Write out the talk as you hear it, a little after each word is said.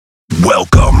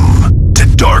Welcome to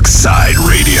DARKSYDE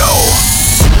Radio.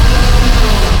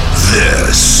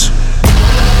 This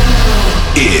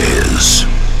is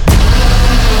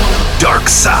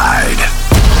DARKSYDE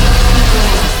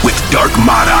with Dark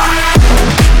Mata.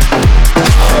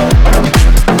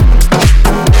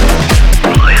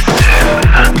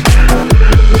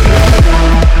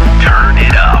 Turn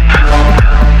it up.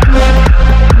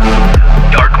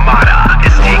 Dark Mata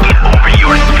is taking over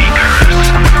your speakers.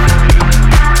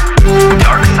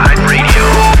 DARKSYDE Radio.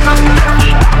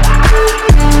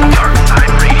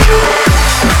 DARKSYDE Radio.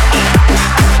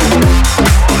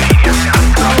 With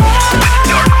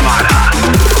Dark Mata.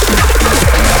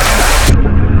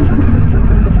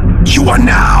 You are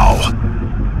now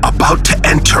about to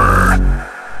enter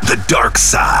the dark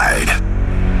side.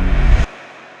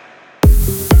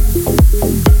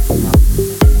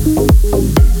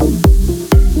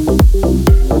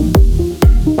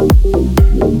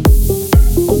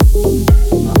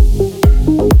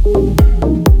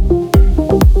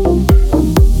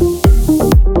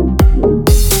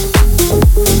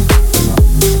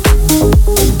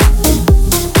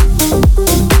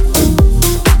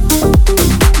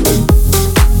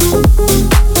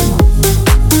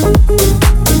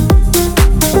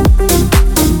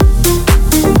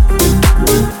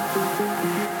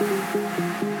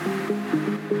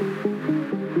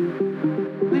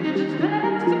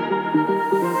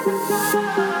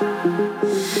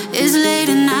 It's late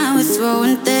and now we're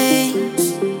throwing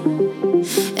things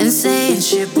and saying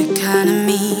shit we kinda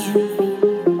mean.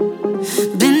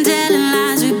 Been telling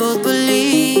lies we both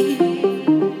believe.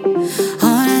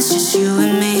 Oh, that's just you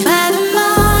and me. By the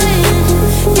morning,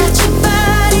 got your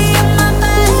body and my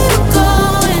body, we're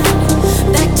going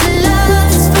back to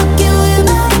love. It's fucking with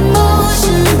my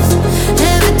emotions.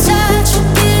 Every touch,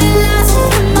 we're getting lost in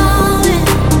the moment.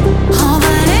 Oh,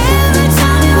 but every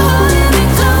time you're holding me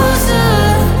closer,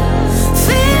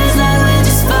 feels like we're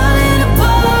just falling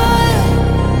apart.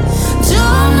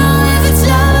 Don't know if it's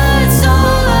love or it's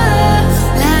over.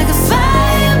 Like a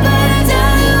fire burning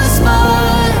down to a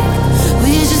spark.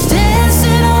 We're just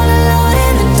dancing all alone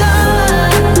in the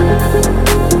dark.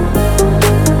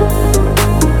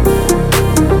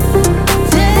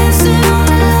 Dancing all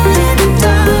alone in the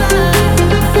dark.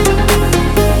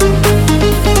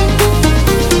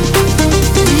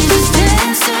 We're just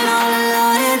dancing all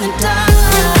alone in the dark.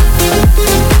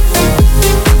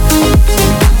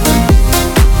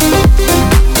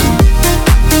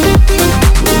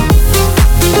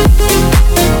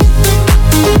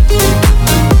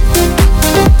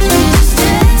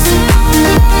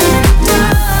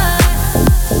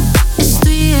 It's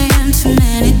 3 a.m. too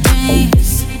many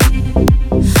drinks.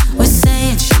 We're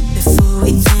saying shit before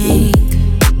we think.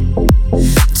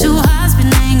 2 hearts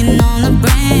been hanging on the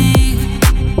brink.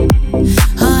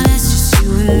 Oh, that's just you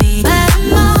and me. By the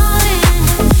morning,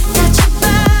 got your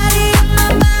body and my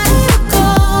body, we're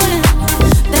going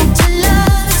back to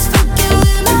love. It's fucking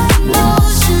with my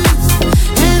emotions.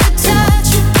 Every touch,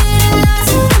 we're getting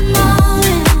lost in the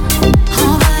moment.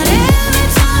 Oh, but every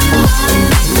time you're holding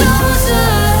me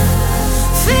closer,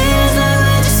 feels like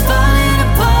we're just falling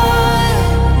apart.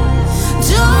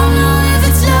 Don't know if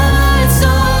it's love or it's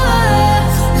over.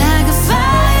 Like a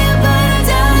fire burning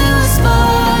down to a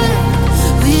spark.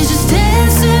 We're just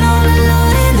dancing all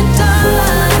alone in the dark.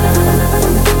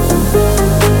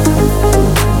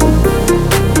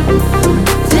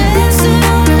 Dancing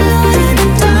all alone in the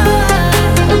dark.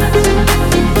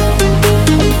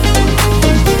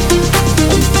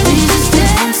 We're just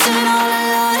dancing all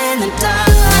alone in the dark.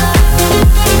 Dancing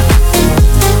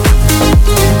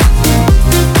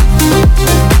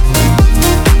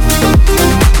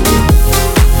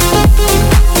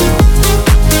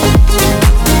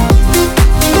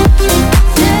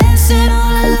all alone in the dark. Dancing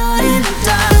all alone in the dark. Dancing all alone in the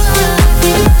dark.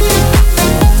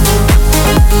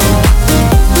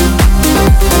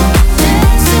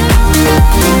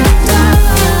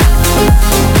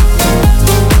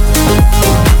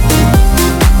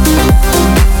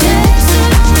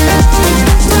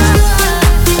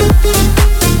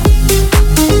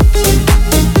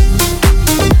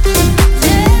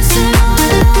 Dancing all alone in the dark. Dancing all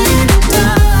alone in the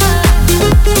dark.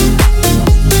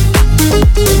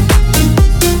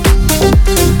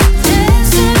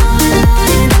 Dancing all alone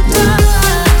in the dark.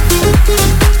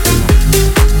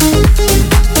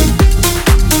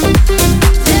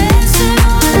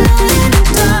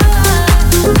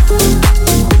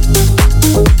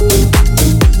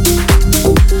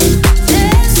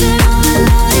 Dancing all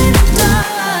alone in the dark.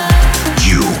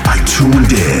 You are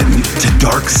tuned in to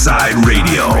DARKSYDE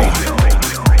Radio.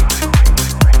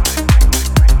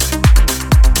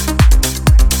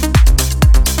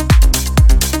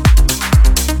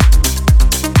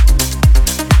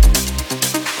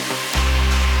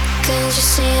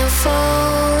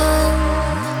 fallen.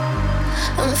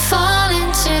 I'm falling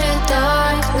to the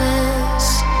darkness,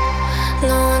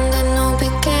 knowing that no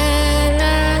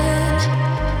beginning,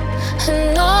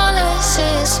 and all I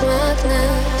see is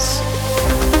madness.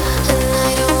 And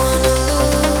I don't wanna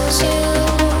lose you,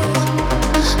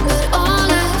 but all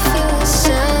I feel is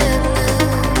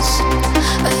sadness.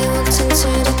 I walked into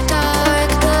the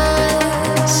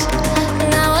darkness,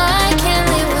 now I can't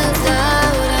live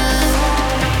without it.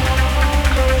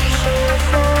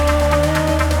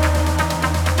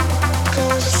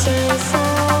 Can't you see it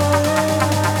falling?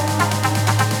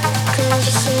 Can't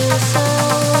you see it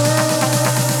falling?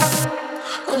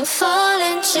 I'm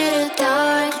falling to the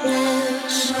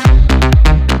darkness.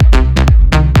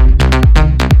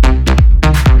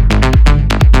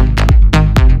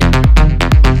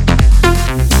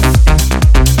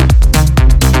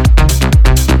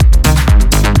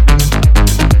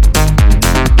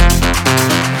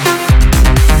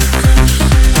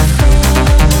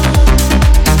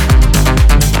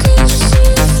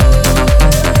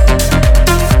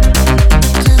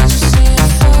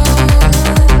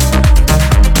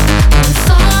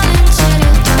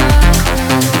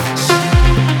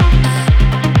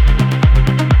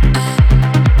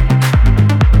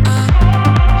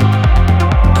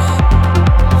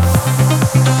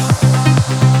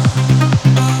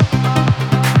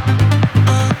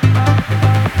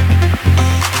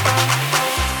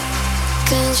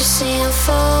 Can't you see I'm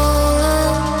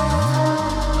falling?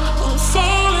 I'm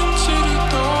falling to the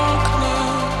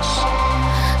darkness,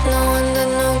 knowing that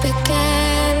no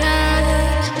beginning,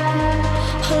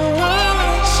 and all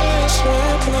I see is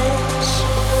madness.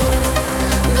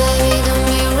 Baby, don't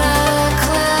be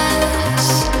reckless,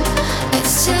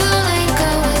 it's too late,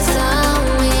 go without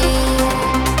me.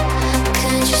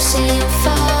 Can't you see I'm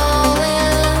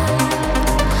falling?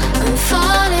 I'm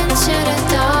falling to the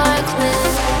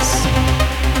darkness.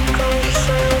 Can't you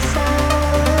see it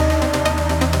falling?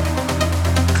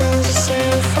 Can't you see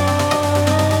it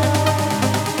falling?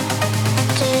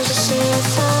 Can't you see it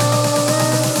falling?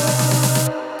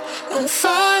 I'm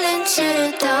falling to the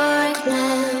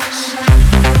darkness.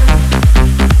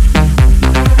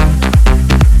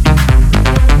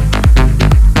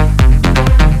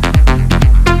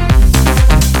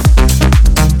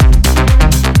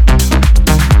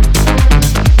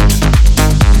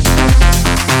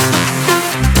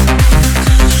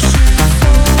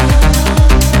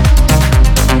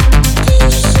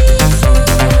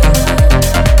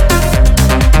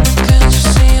 Can't you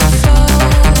see it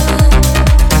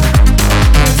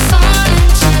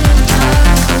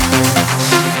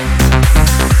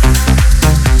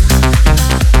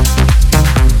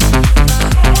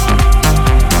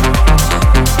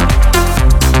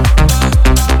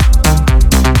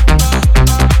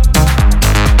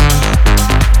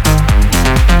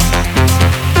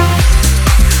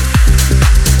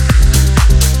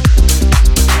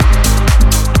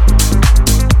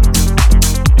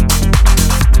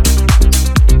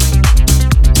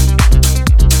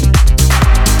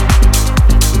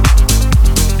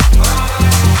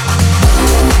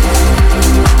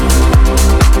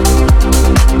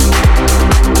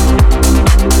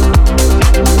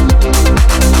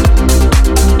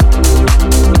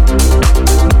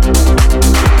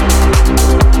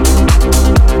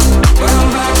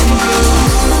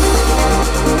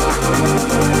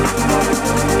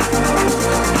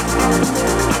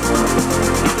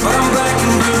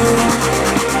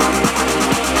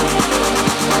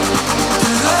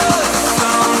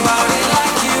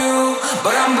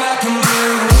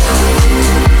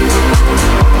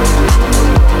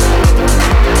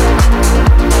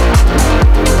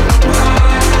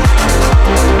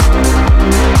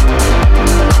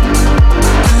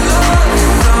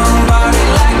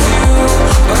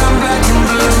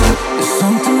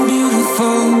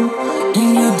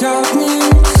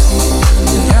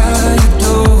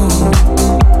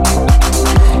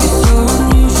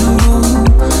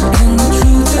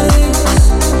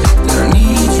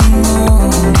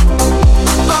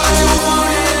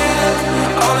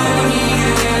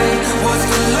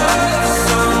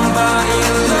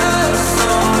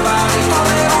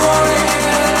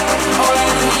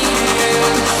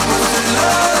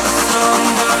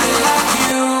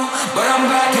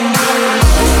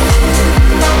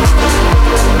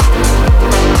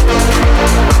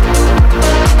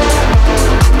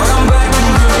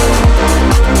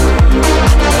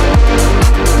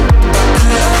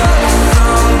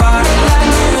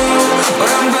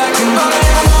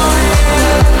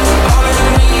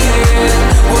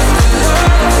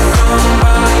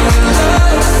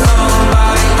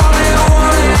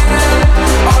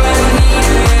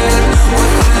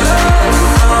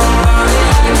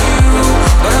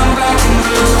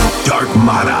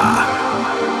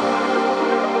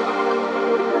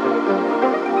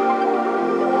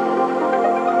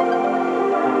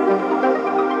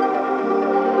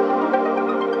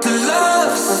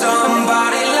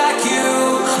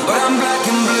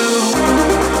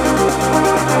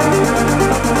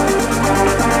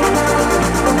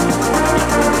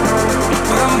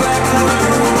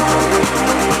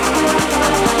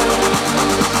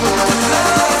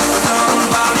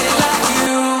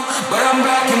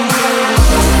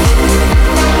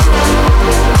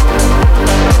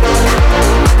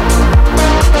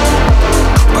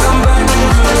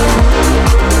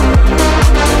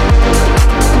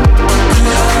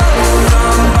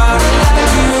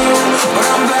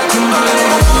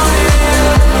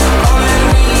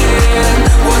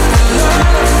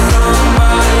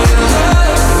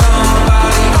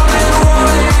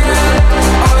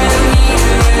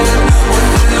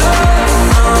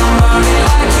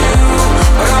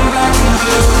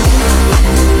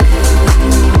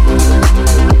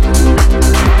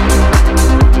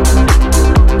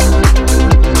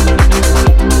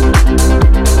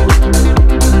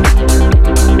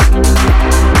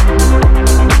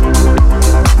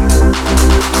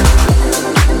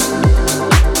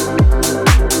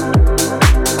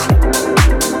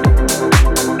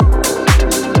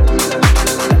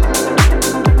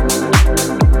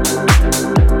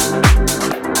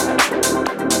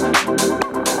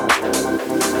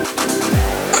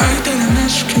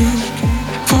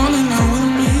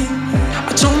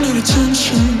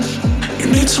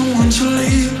to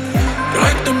leave. You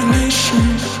like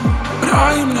domination, but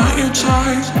I am not your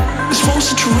type. This full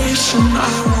situation,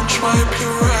 I won't swipe you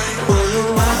right. Will you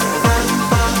wipe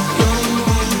your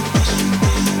moves?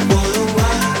 Will you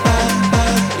wipe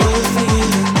your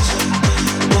feelings?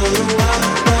 Will you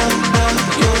wipe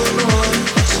your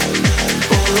words? Will you wipe?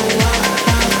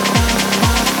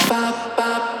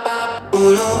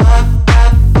 Will you wipe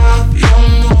your moves?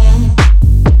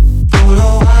 Will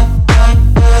you wipe your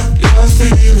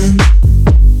feelings?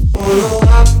 Will you wipe your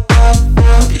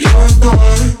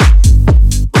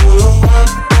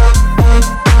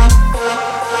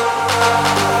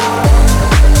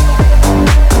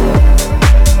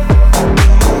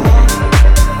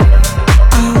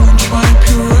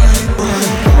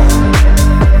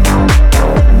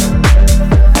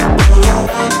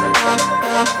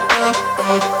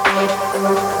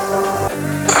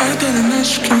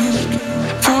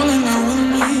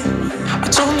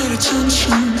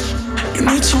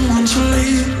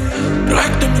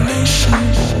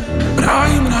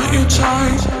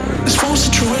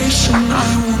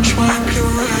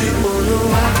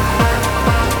you wipe?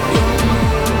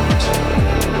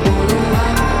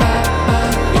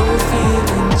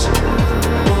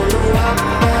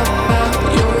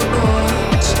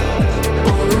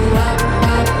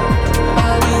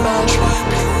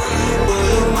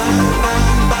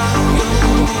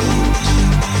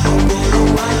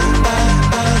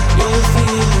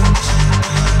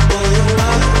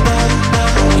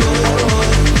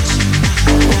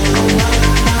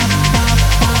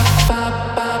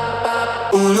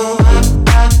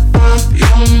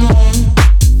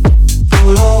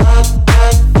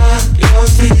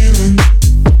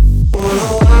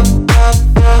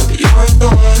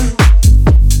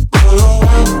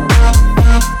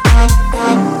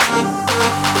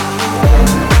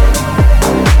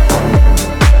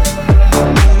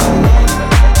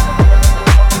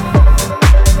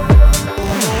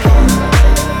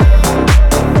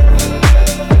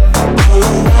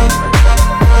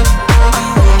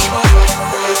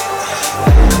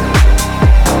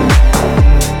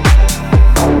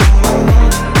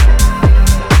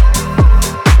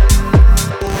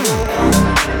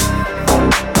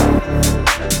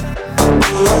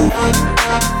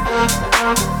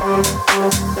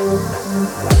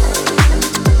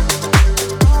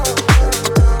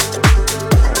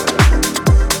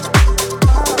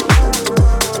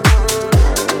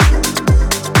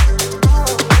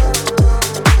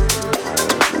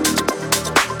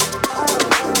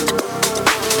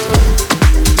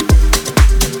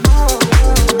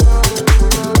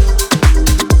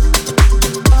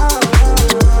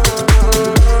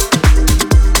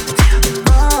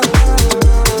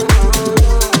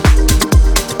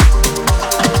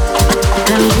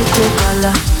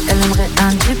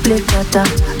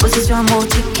 Position amour,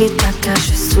 tiki-taka. Je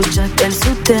suis sous Jack, elle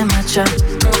sous tes matchas.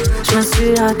 Je me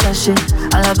suis attachée,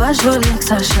 à la base je voulais que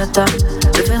ça chata.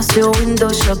 Le faire sur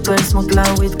Windows Shop, elle smoke la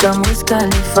weed comme Wiz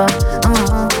Khalifa.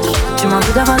 Tu m'as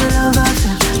dit d'avoir de la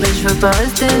affaire, mais je veux pas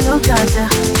rester locataire.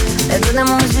 Elle donnait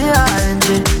mon J à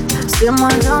LG, c'est moi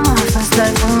dans ma fast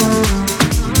life.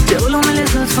 T'es roulant mais les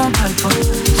autres font pas le point.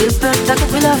 J'espère que t'as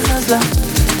compris la phrase là.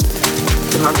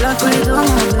 Tu m'as plaqué dans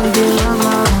mon baby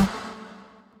mama.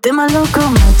 T'es ma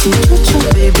locomotive, chou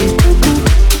baby.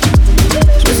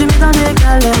 Je me suis mis dans des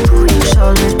galères pour you,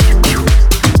 Charlotte.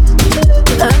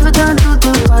 Elle veut d'un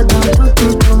doudou, pas d'un doudou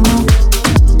pour moi.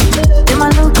 T'es ma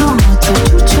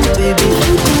locomotive, chou baby.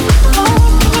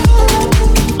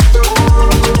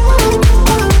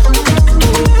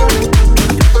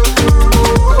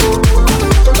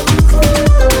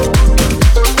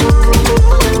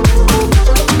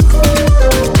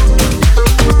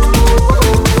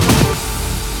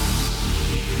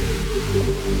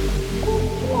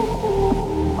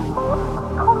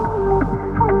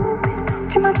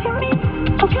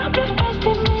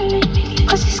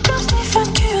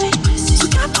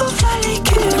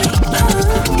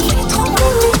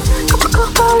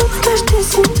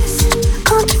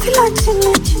 Quand tu fais la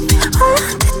timide, ah,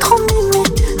 t'es trop mimi,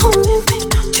 oh mimi.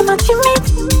 Tu m'intimides,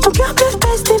 ton cœur bleu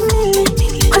pèse des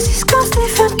millis. Précise comme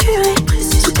Stephen Curry,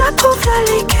 sous ta peau v'là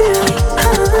l'écurie.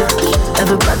 Elle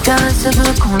veut pas de caresse, elle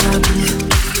veut qu'on l'abuse.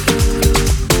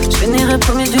 J'finirai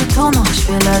premier du tournoi,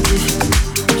 j'fais la diff.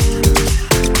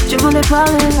 Tu voulais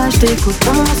parler, là j't'écoute.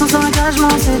 Pour moi sans engagement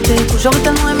c'était cool. J'aurais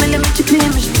tellement aimé les multiplier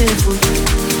mais j'étais fou.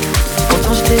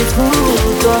 Pourtant j'étais fou,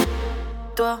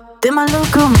 toi, t'es ma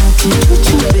locomotive,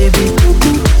 chou baby.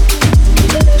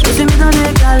 Je me suis mis dans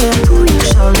des galères pour you,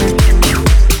 Charlotte.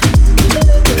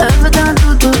 Elle veut d'un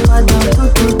doudou, pas d'un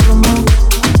doudou pour moi.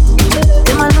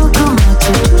 T'es ma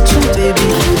locomotive, chou baby.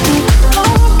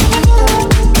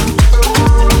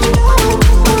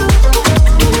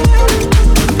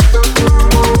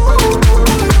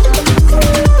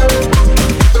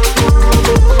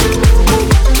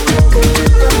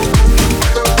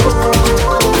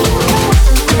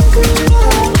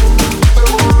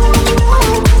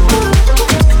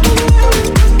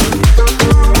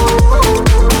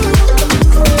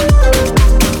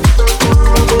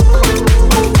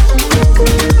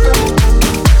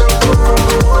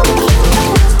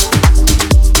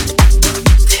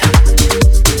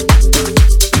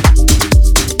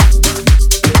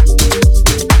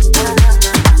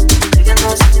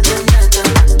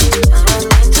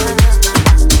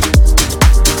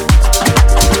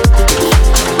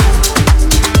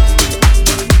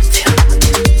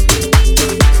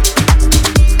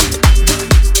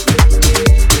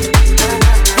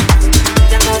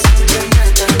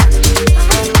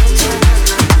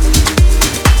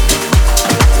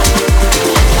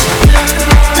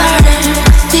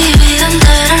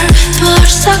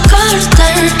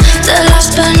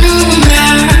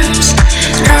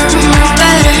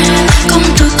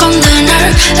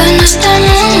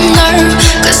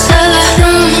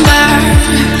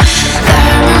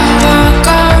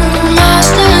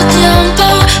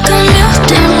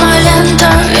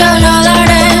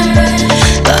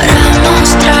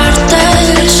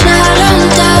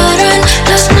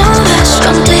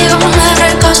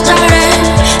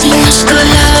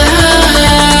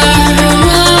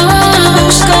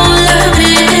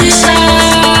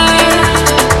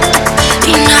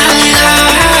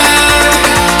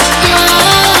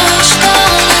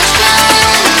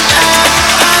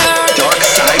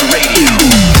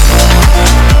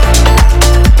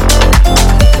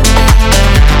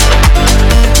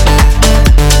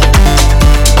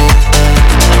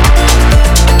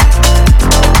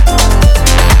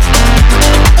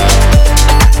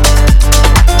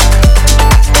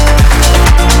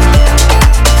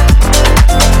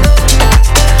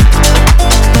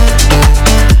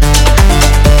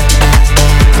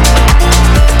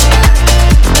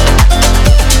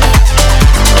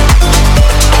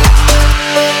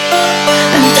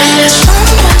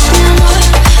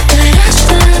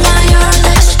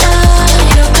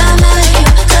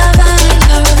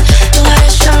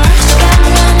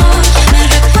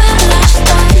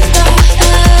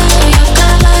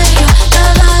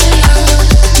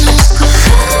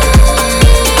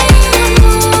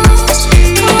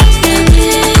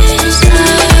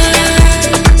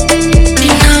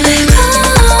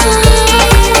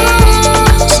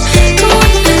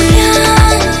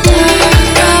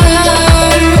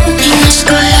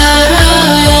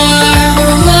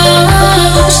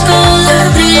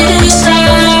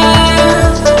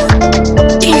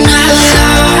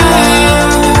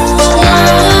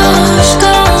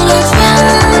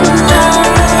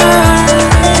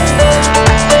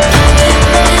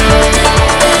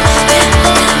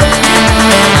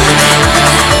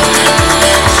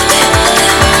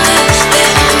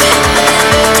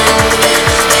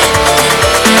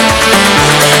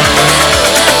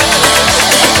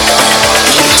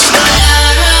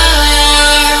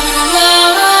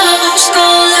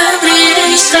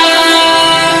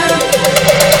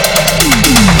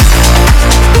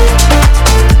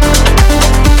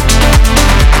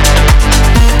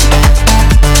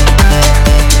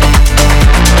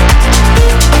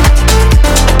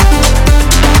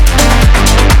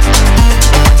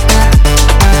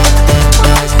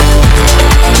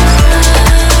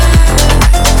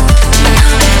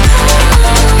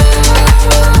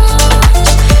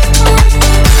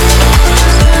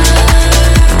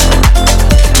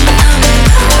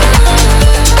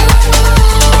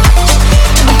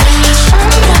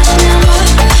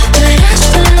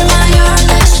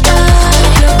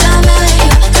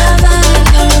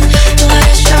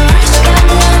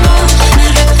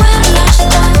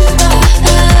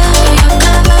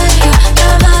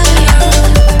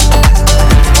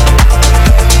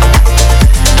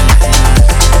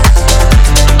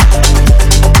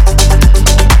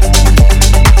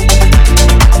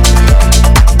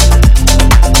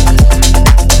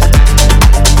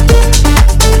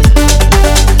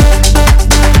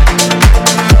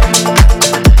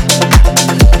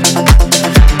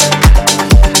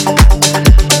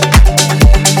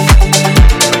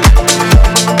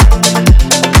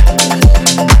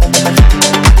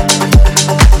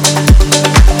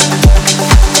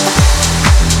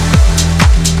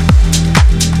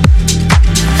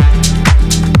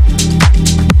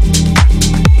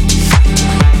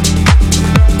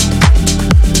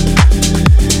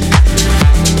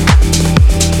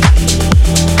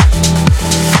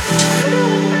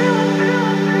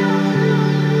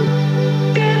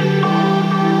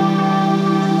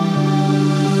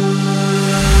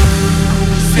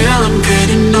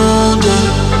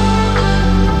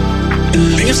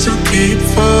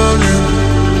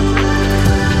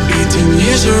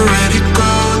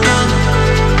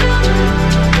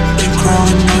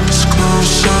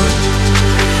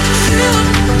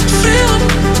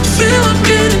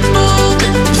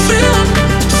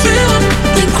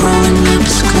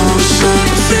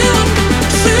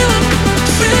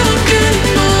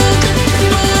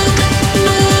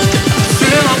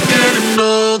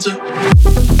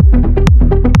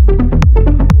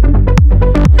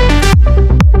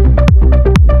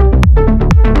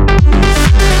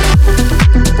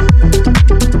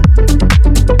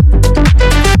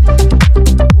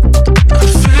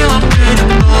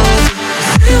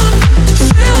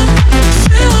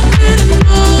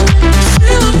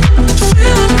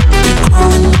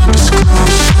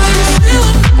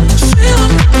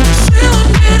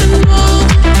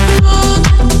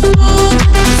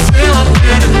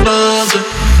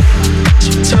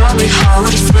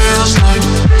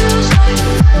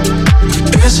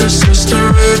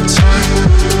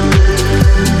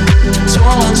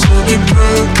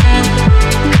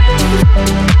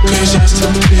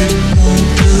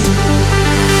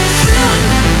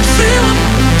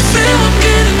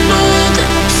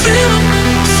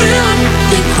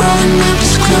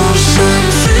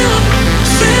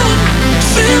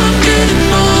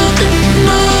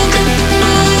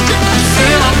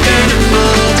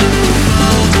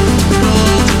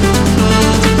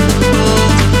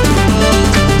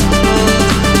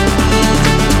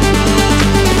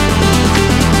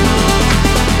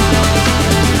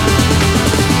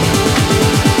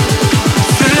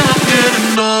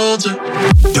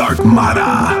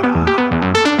 Mara.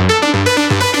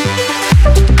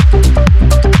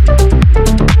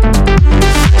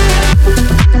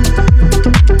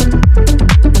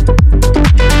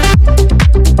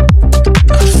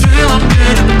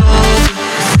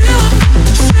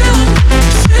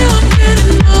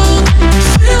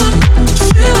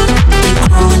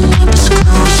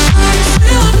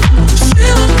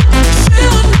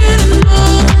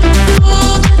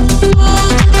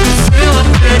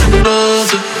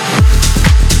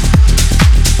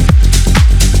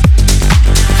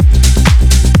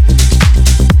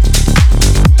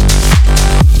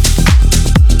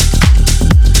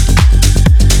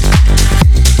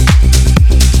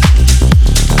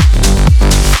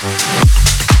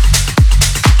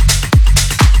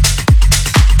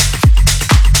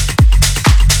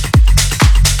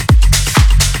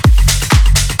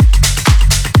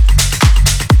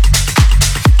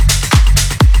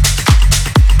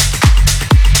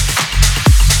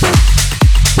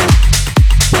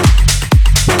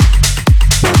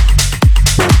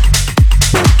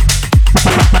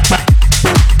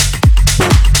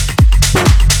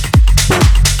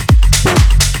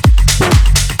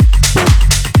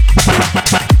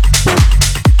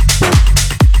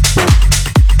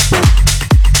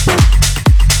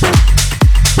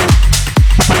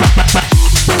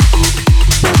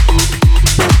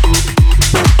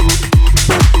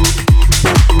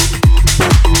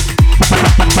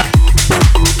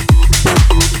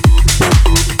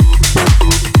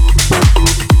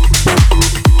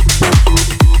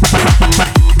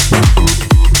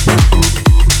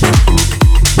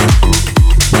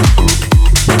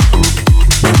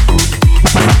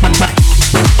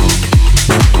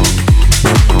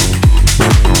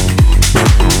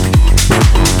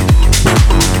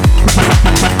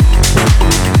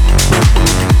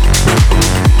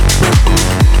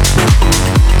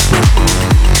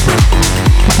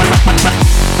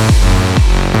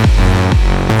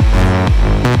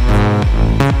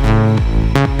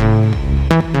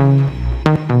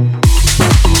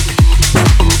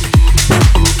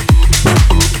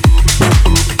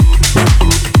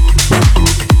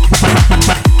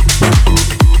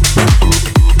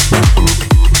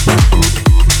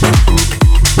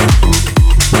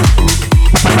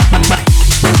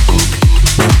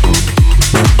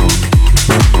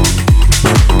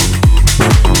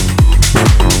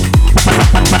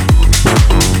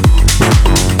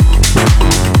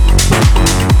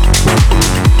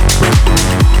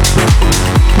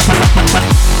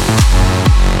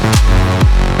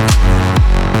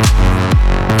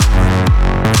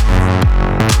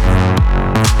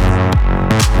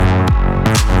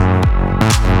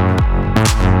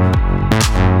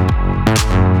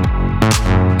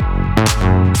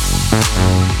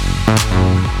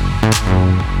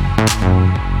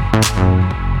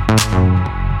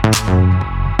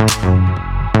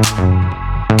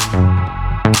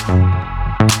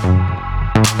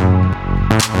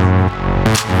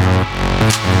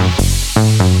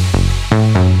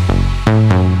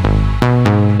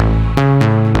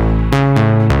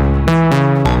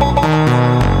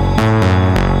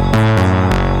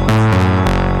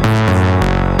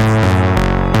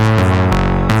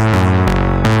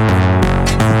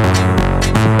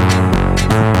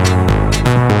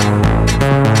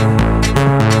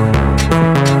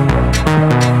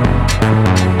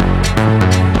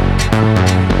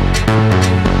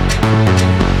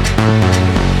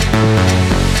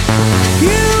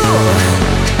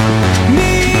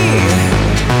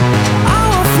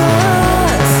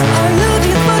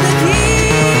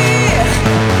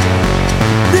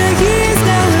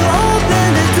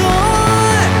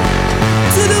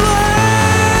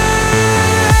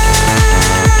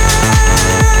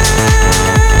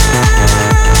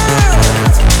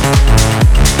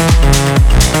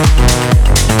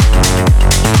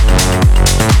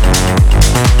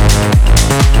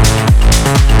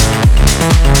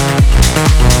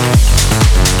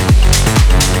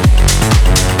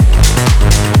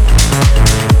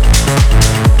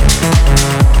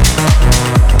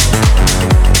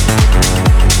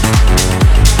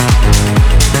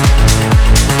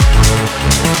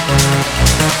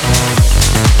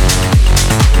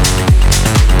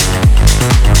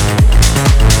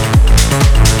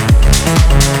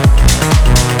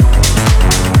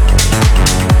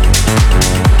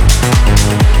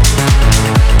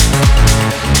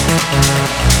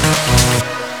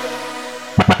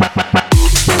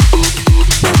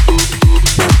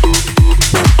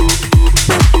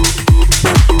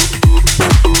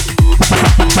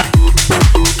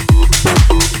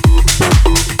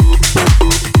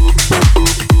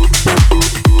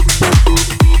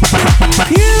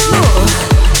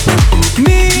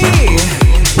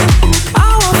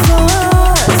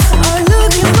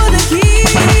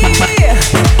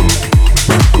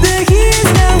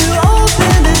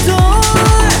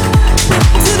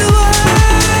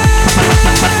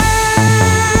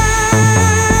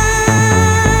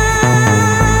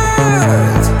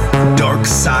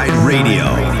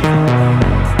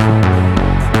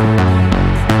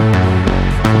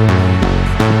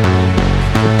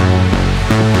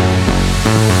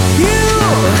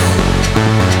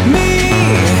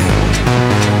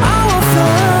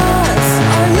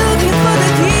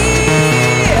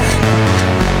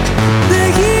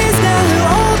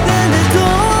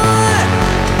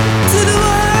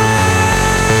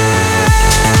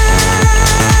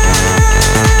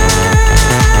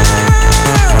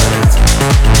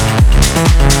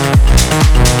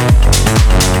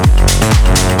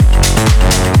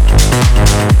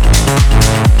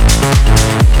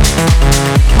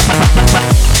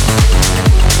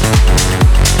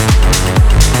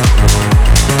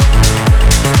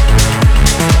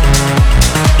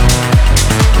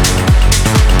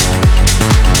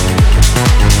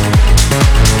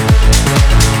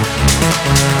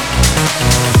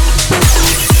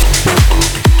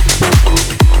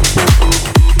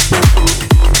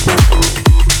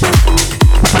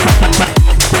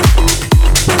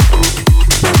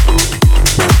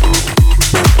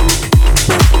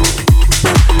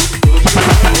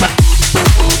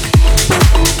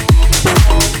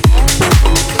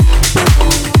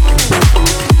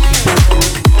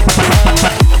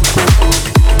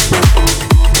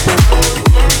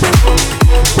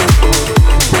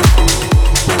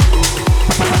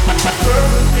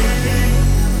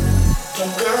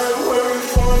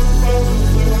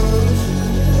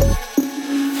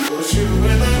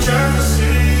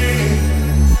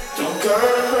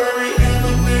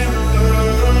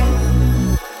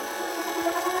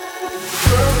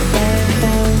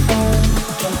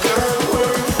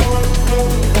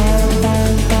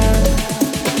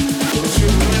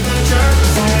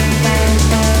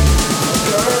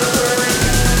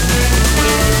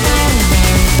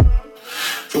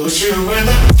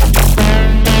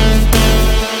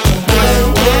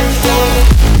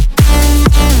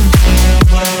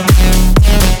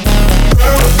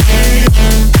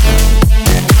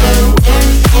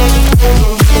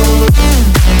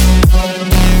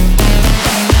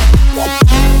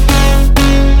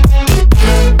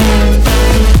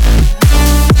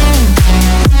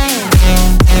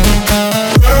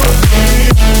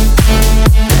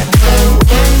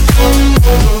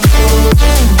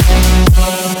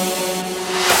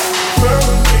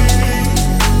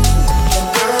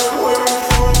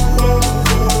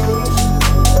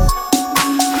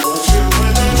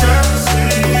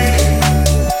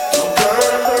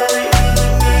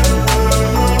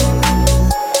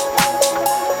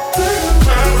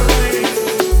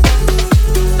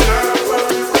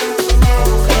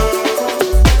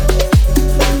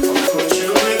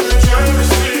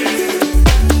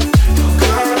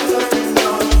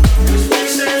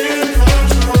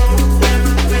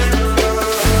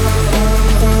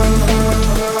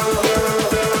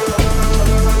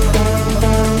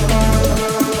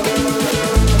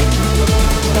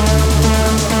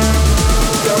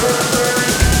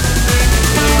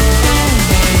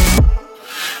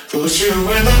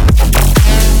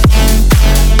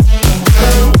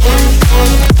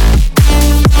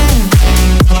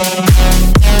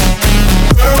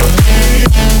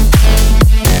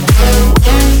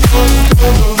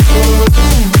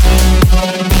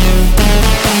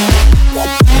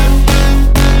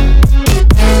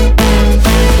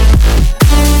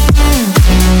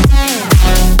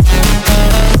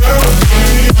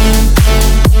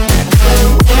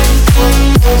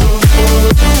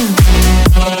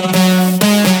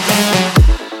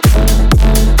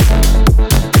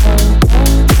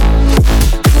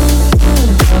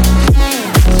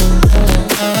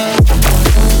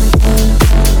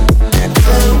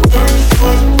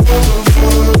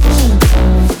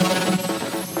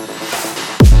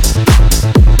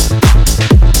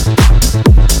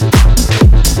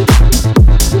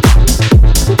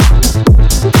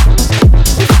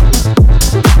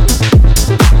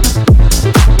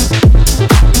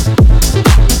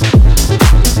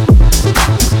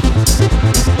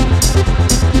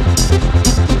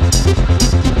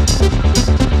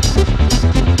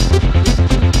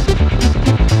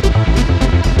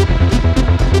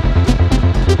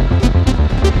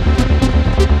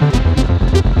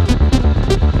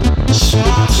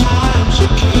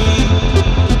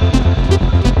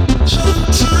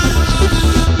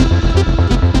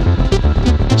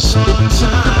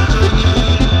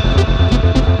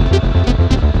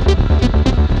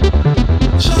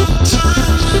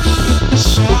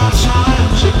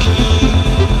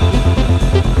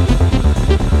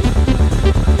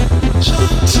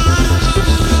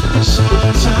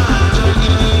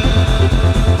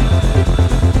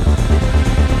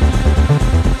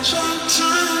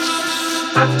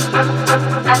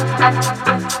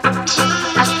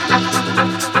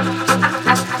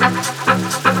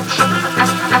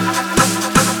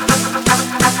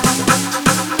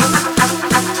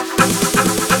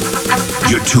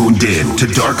 tuned in to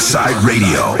DARKSYDE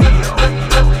Radio.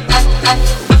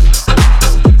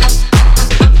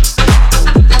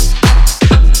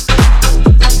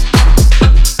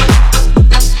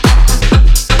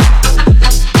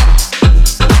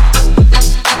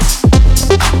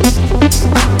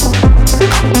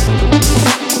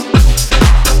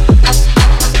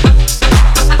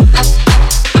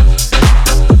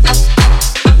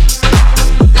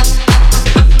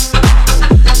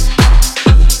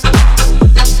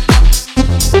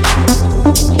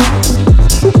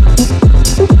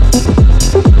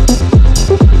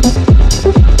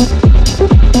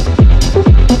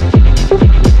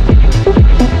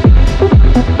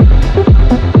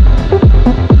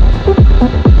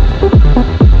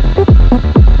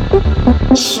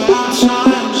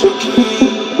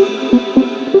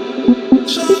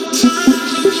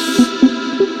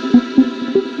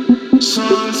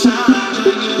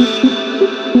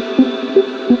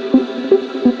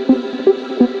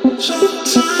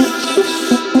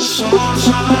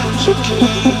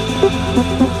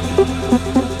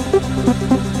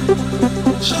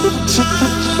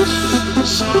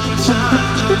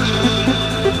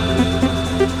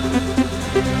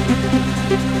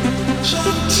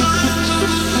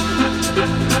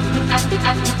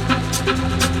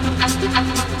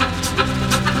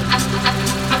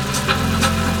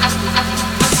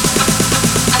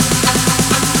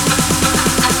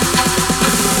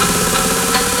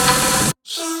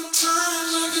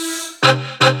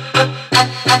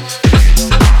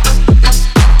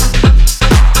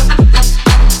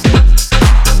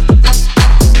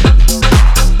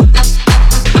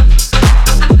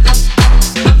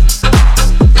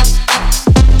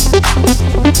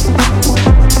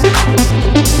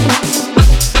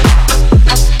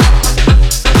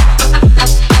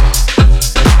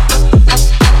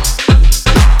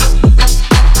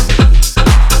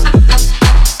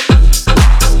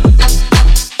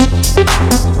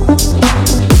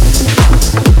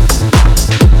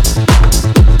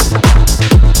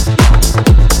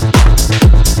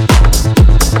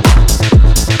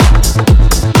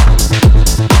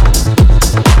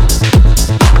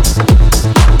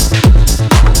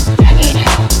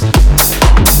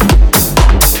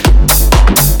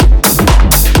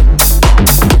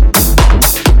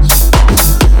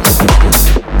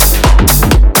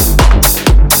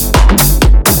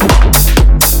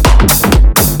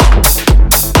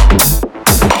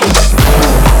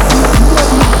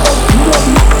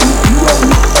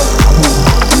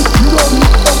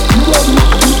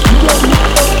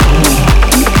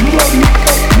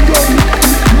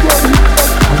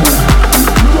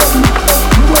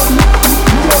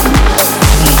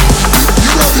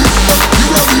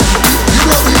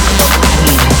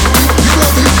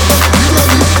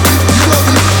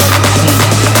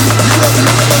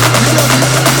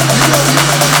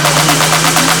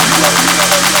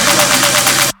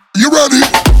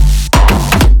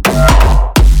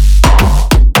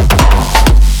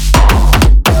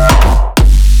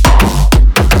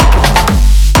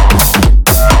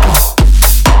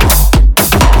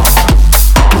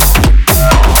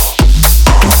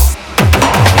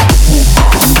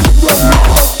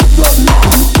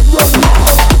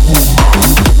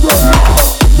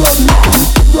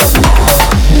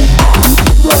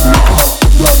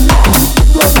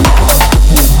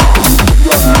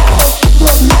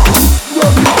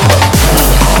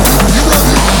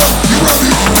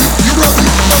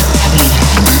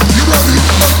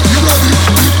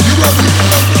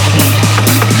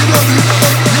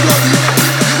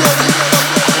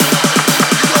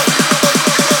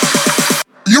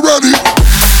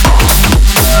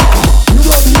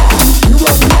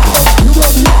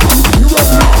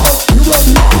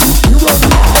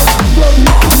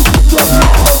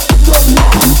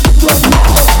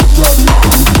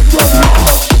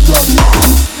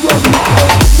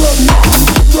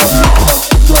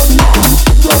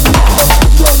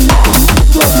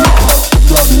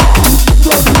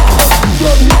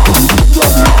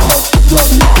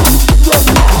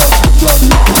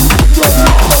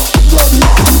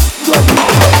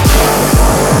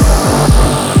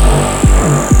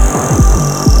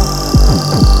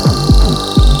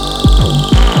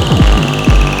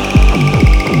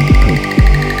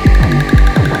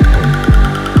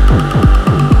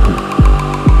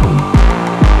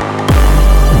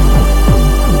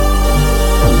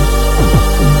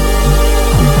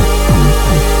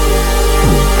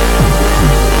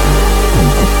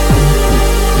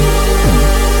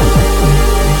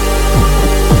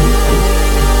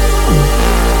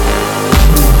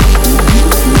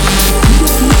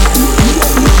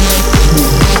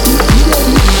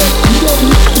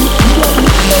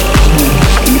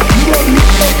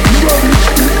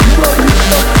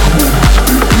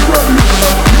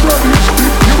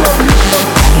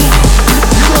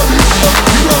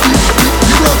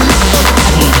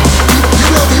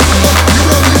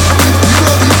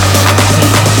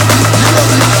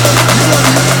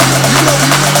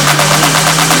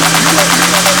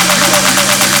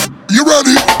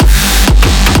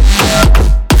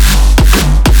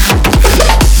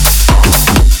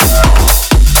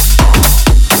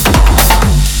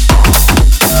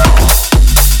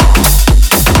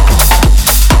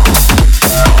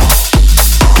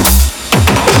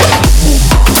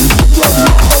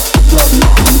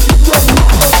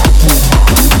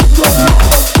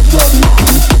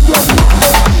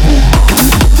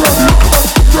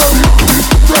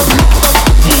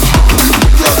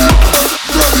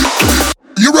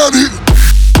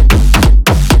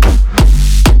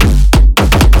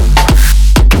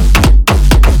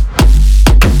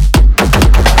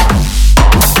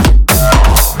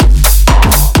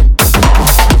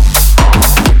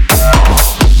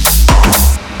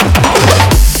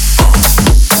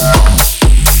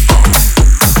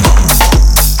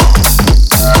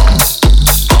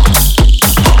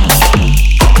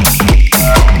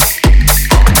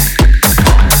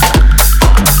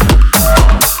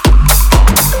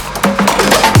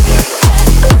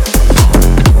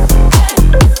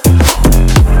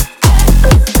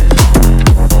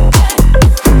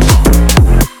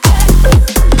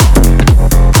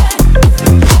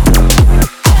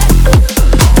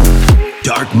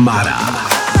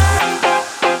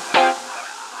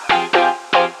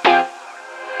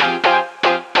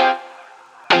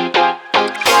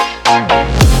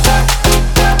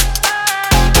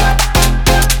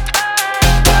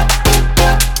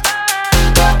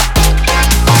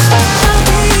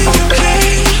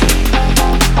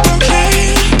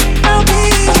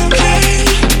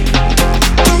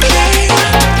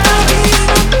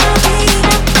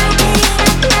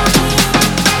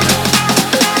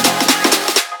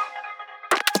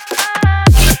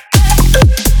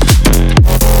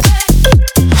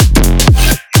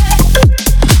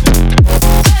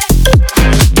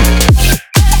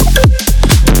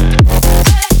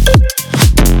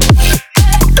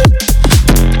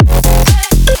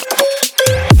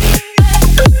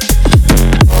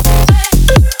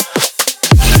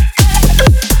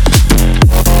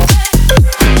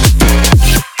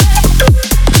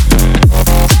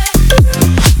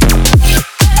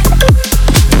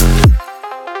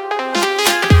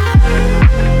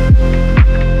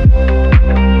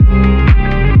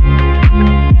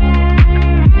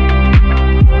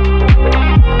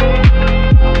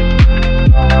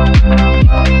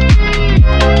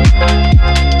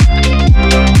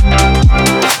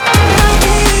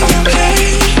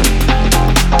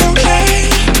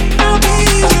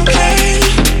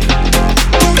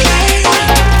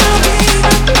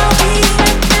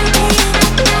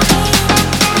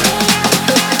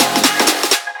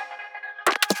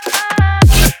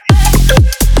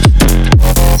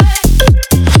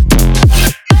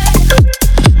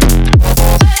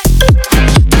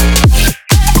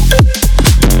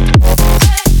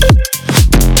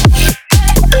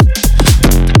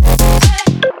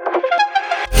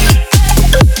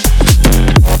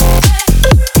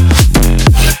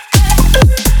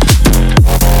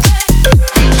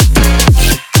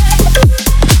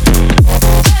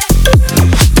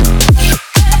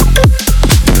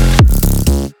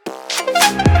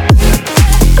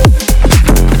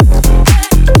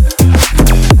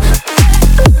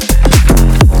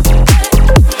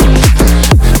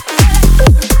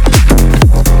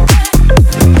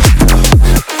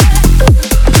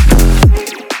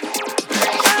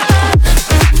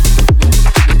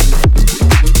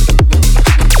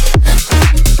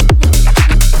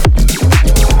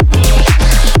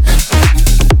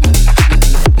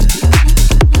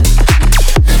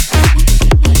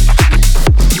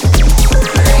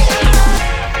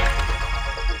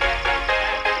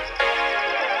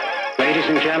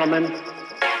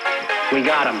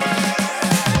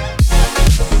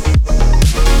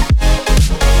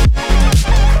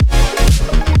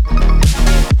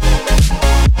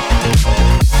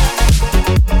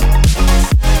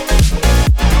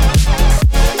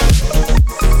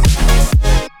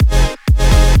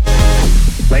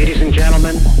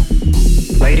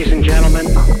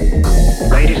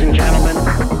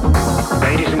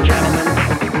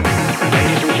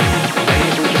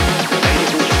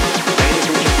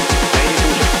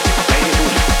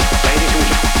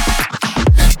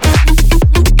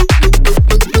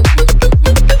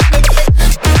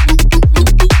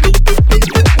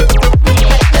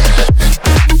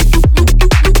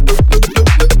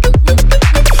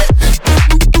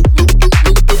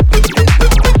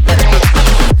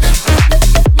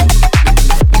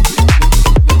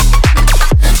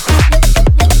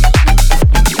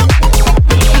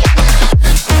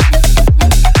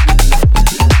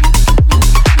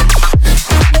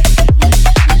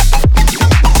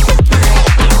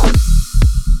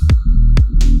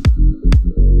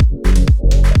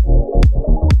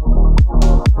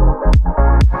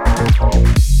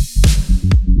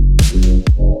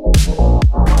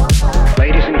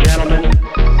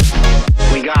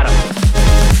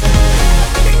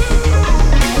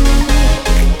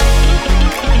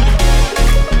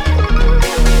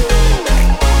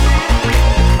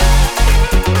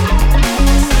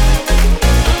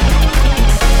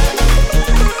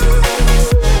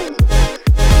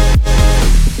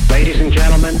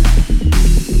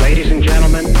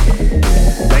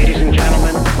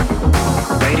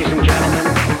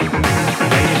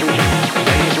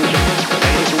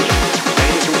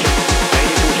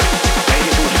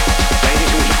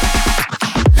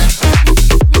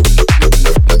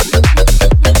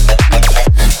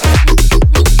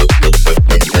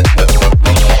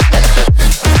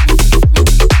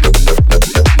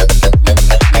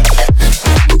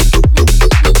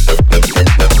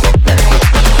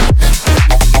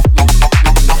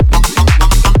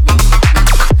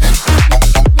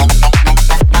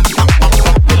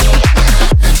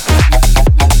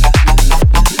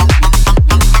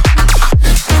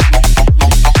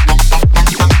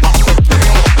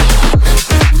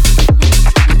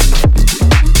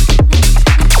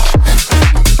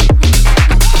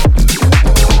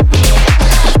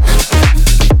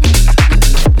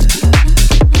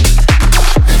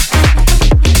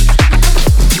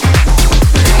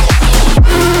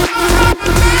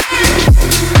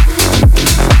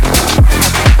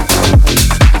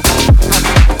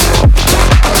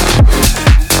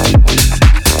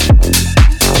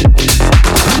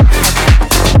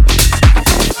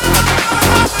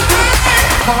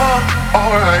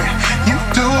 alright, you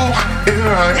do it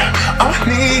right. I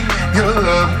need your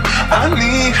love, I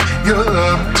need your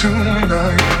love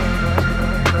tonight.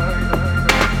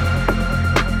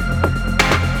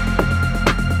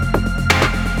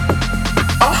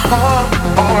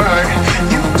 Alright,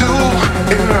 you do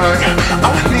it right. I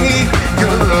need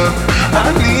your love, I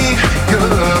need your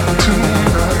love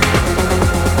tonight.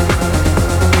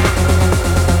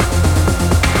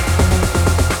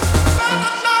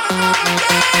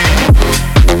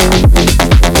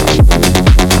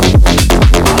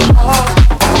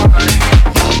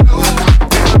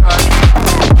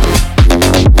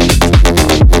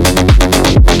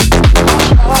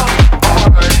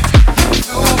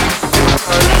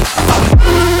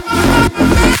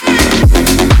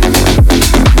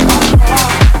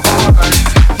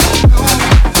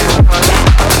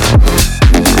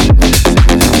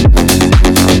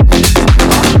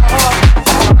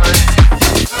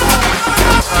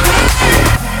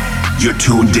 You're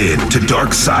tuned in to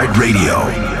DARKSYDE Radio.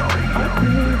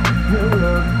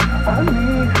 I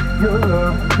need your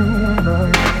love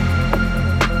tonight.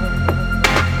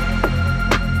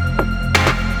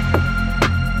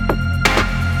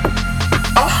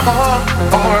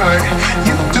 Alright,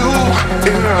 you do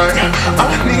it right. I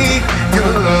need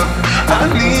your love, I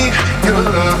need your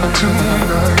love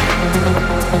tonight.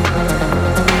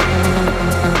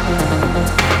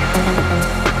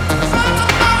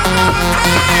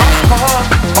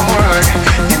 Alright,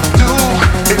 you do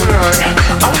it right.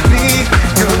 I need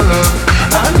your love,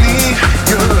 I need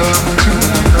your love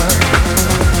tonight.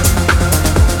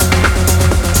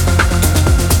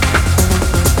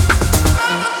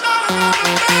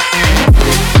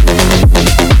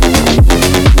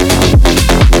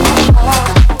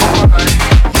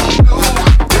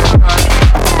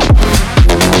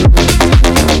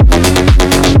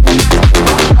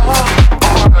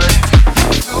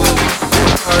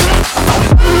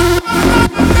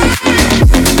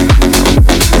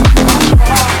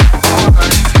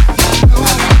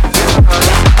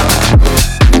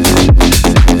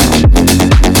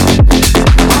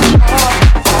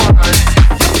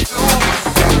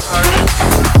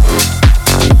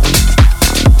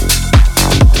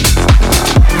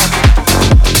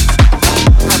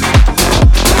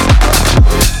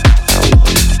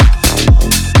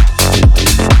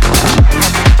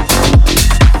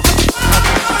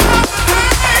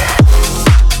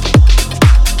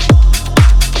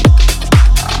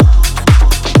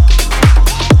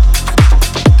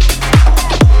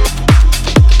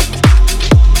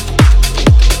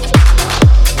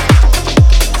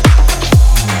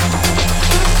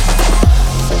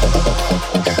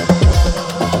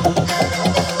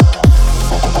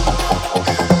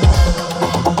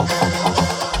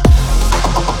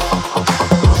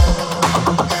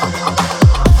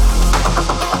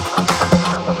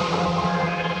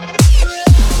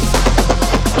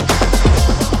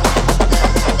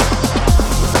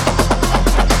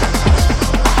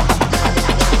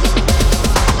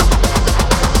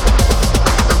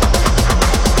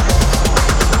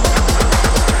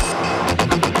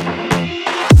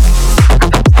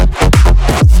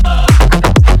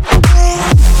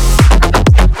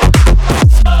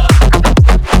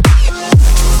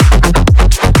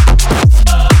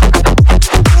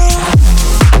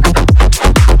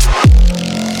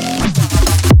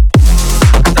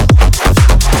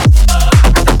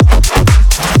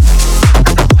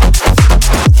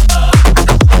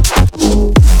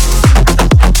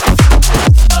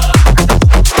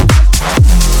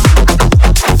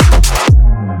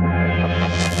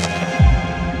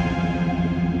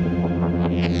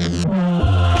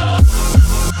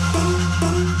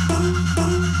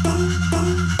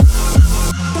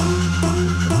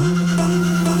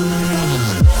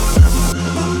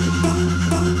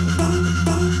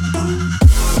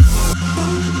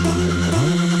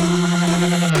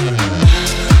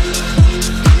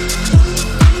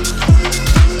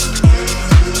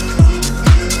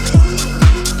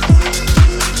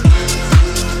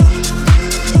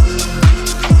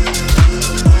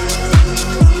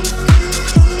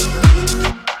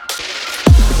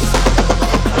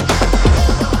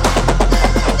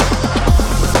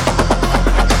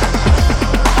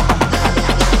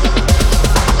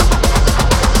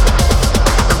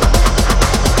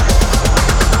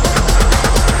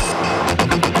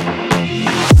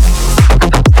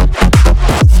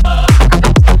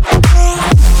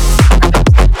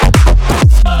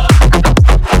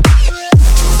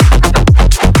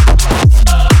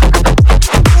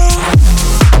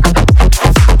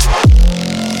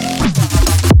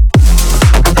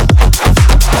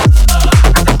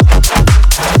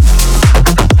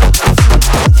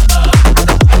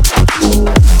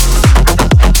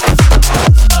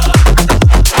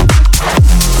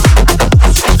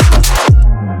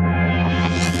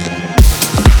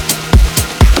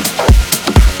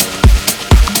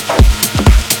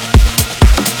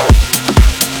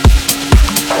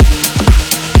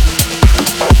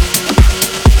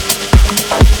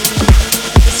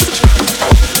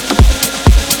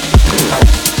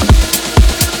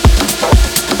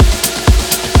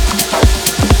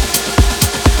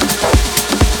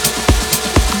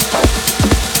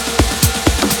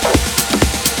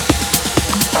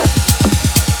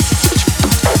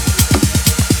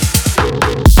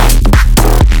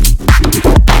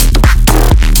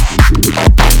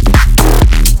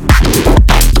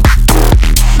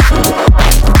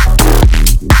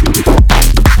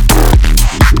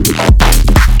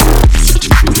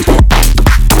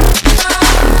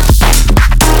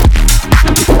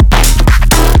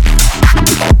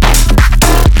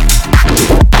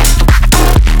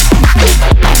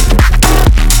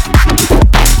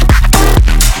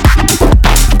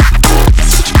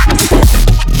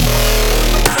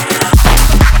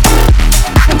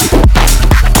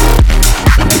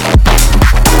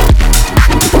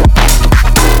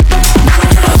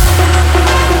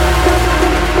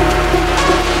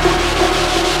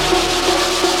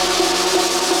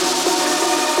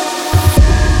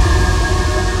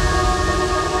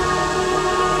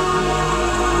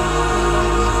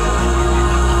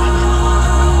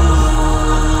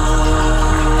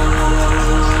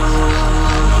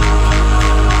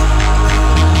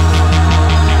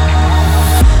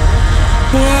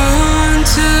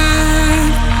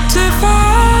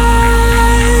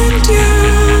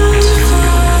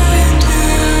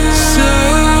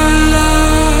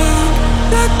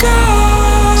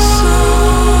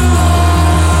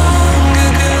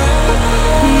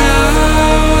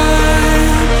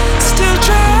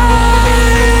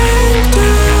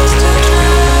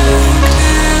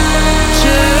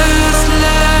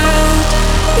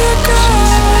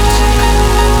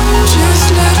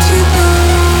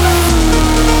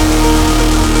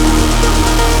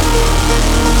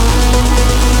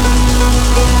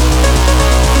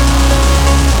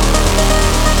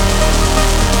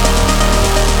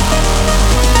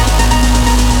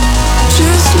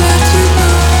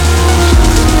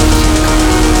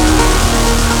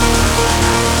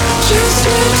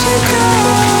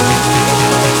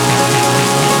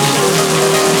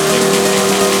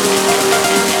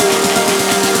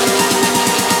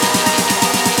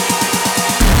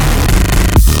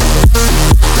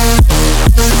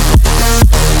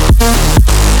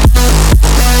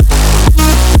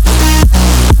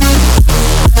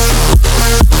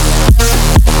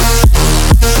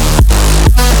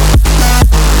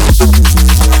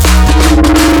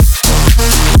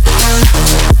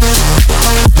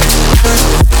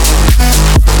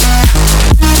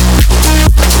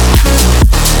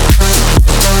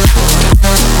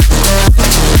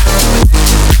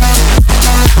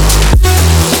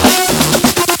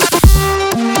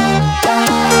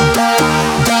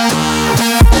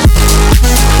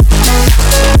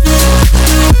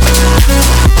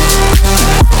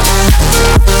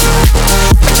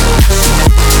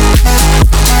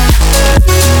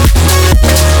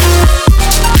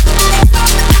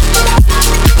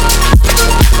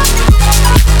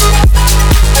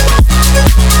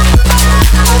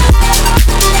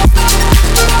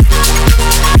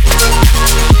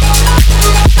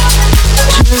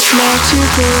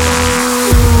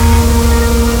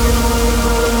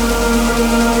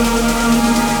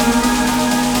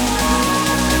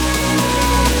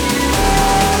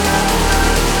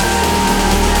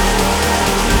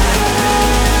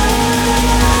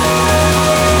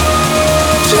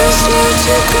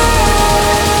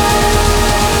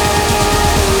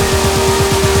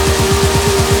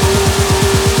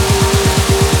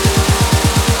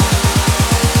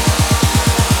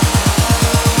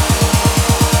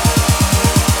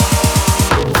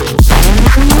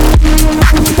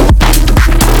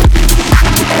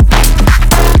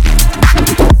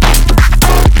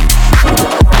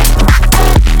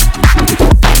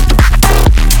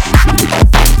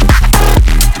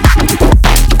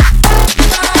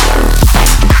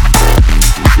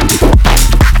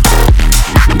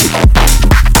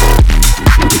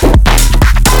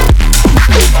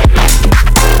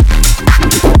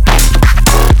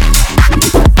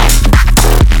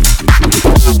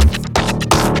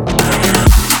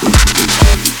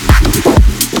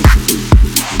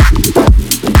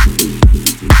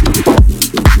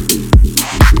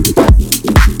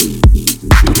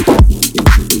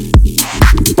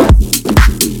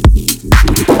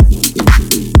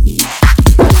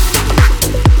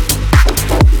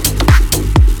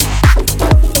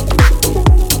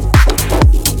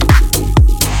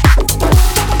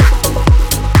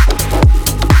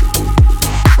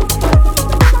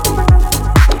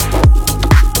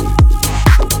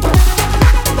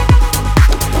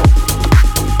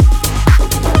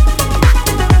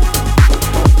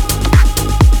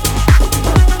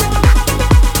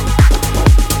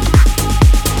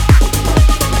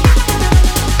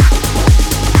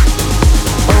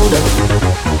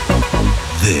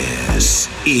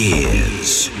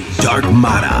 is Dark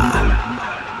Mata.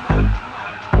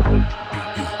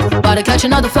 About to catch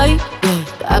another flight, yeah.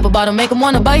 The apple bottom make 'em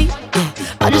wanna bite, yeah.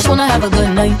 I just wanna have a good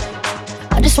night.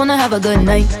 I just wanna have a good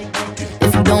night.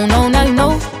 If you don't know, now you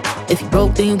know. If you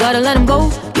broke, then you gotta let him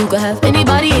go. You could have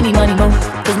anybody, any money, mo.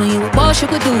 Cause when you a boss, you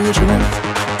could do what you want.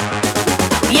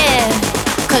 Yeah,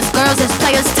 cause girls is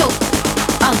players too.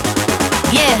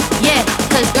 Yeah, yeah,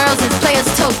 cause girls is players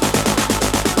too.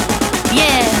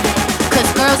 Yeah, cause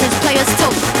girls is players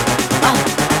too.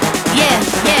 Yeah,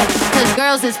 yeah, cause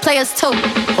girls is players too.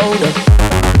 Hold up.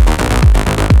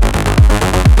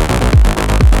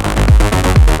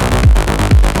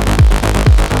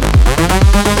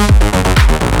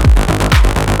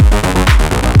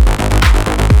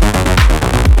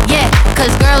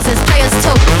 Cause girls is players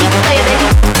too. Keep it playing, baby.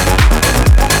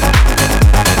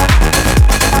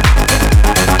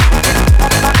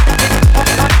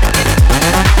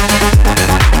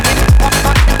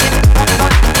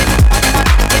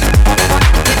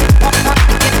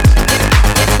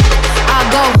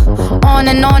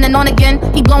 And on again.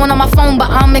 He blowing on my phone, but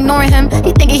I'm ignoring him.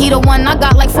 He thinking he the one, I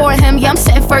got like 4 of him. Yeah, I'm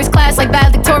sitting first class like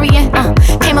bad Victorian.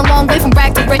 Came a long way from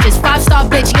rag to riches. 5-star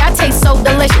bitch, yeah, I taste so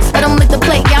delicious. Let him lick the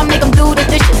plate, yeah, I make him do the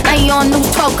dishes. Now he on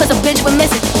news 12 cause a bitch would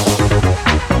miss it.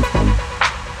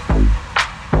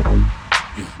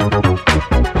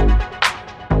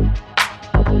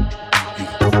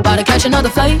 About to catch another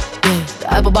flight, yeah. The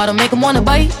apple bottom make him wanna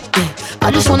bite, yeah. I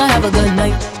just wanna have a good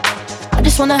night. I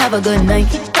just wanna have a good night.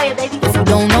 Keep it playing, baby. If you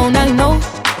don't know, now you know.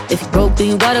 If you broke, then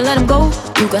you gotta let him go.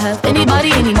 You could have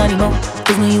anybody, any money, mo.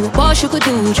 Cause when you a boss, you could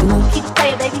do what you want. Keep it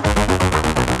playing, baby.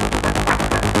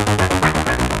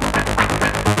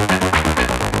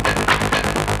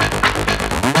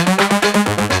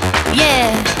 Yeah,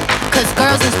 cause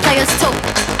girls is players too.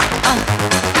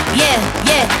 Yeah,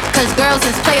 yeah, cause girls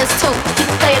is players too.